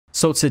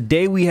So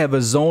today we have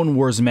a Zone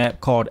Wars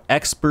map called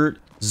Expert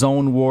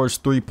Zone Wars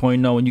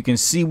 3.0, and you can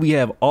see we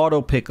have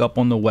auto pickup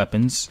on the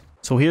weapons.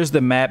 So here's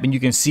the map, and you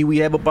can see we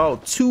have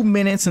about 2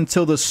 minutes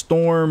until the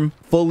storm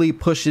fully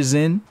pushes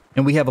in,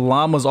 and we have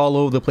llamas all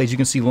over the place. You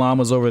can see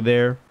llamas over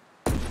there.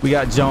 We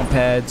got jump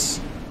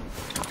pads,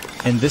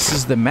 and this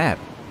is the map.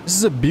 This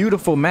is a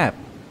beautiful map.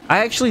 I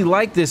actually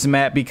like this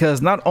map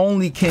because not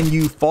only can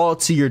you fall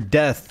to your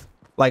death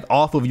like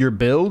off of your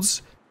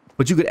builds,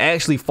 but you could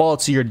actually fall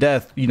to your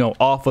death, you know,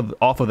 off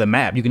of the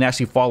map. You can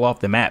actually fall off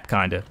the map,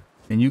 kind of.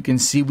 And you can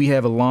see we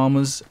have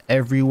llamas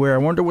everywhere. I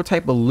wonder what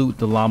type of loot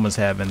the llamas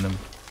have in them.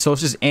 So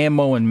it's just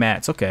ammo and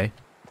mats. Okay,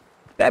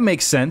 that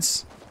makes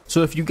sense.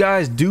 So if you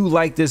guys do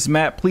like this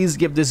map, please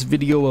give this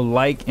video a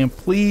like, and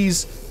please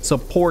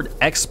support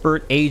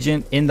Expert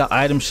Agent in the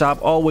item shop.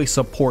 Always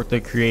support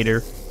the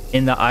creator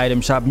in the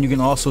item shop, and you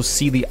can also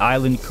see the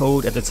island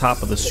code at the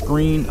top of the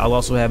screen. I'll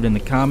also have it in the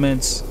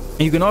comments,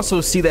 and you can also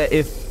see that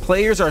if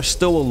players are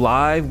still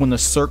alive when the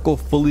circle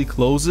fully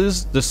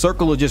closes, the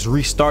circle will just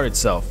restart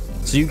itself,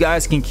 so you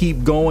guys can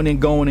keep going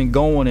and going and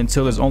going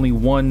until there's only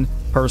one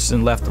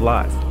person left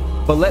alive.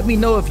 But let me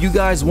know if you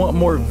guys want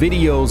more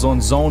videos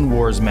on Zone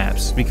Wars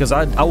maps, because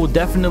I will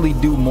definitely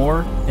do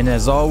more. And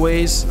as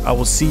always, I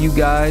will see you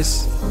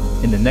guys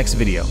in the next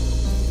video.